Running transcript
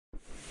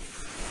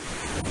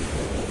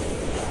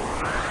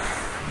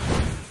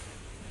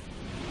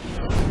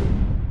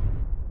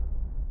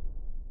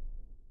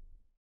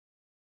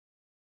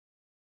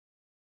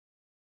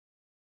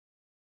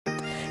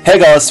Hey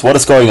guys, what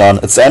is going on?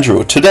 It's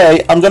Andrew.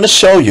 Today I'm gonna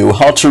show you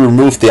how to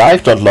remove the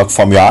iCloud lock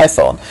from your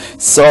iPhone.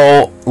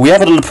 So we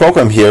have a little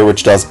program here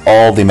which does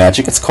all the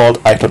magic. It's called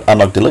iCloud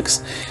Unlock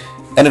Deluxe,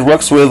 and it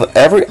works with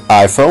every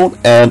iPhone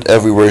and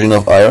every version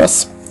of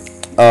iOS,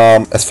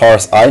 as far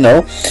as I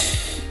know.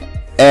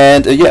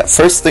 And yeah,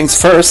 first things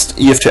first,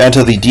 you have to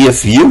enter the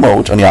DFU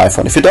mode on your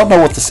iPhone. If you don't know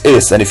what this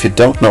is and if you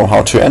don't know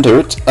how to enter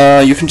it,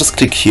 you can just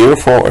click here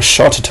for a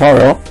short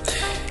tutorial.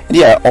 And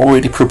yeah, I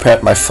already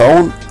prepared my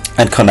phone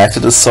and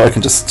connected it, so I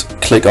can just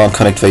click on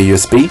connect via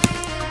USB,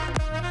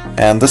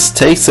 and this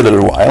takes a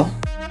little while.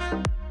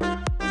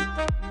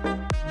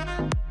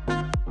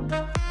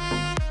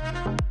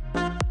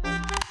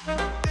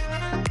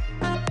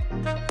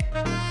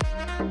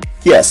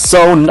 Yes,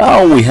 so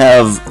now we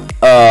have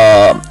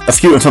a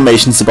few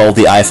informations about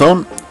the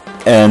iPhone,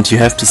 and you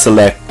have to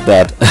select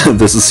that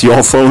this is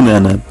your phone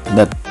and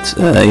that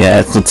yeah,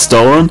 it's not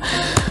stolen,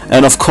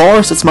 and of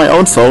course it's my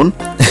own phone.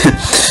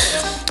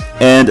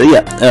 And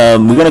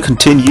we're gonna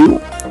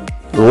continue.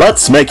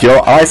 Let's make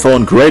your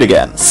iPhone great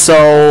again.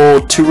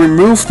 So to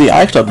remove the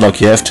iCloud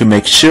lock, you have to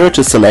make sure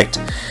to select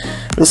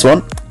this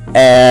one.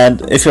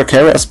 And if your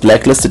carrier is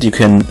blacklisted, you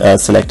can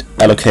select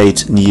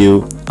allocate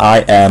new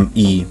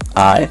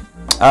IMEI.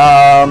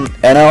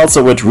 And I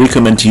also would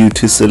recommend you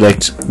to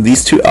select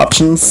these two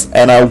options,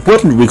 and I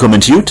wouldn't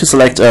recommend you to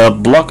select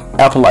block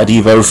Apple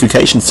ID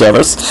verification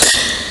service,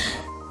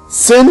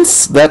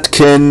 since that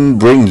can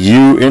bring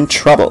you in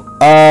trouble.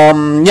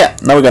 Yeah,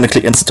 now we're gonna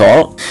click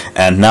install,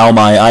 and now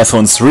my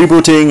iPhone's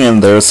rebooting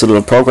and there's a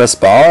little progress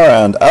bar,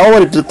 and I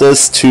already did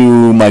this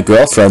to my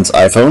girlfriend's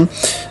iPhone.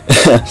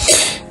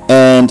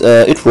 And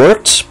it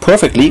worked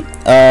perfectly.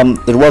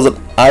 It was an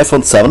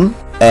iPhone 7,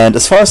 and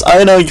as far as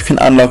I know, you can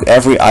unlock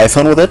every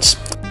iPhone with it.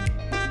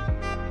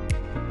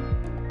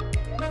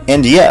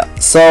 And yeah,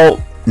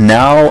 so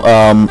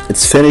now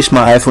it's finished.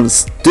 My iPhone is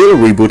still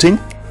rebooting.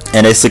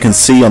 And as you can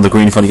see on the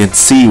green phone, you can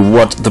see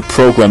what the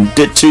program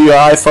did to your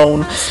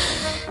iPhone.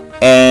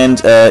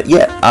 And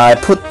yeah, I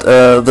put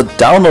the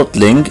download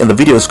link in the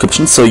video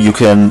description, so you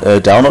can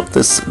download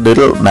this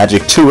little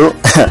magic tool.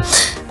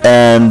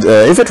 And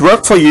if it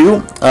worked for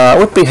you, I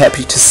would be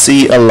happy to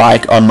see a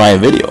like on my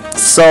video.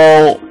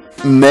 So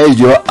may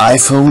your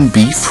iPhone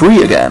be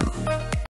free again.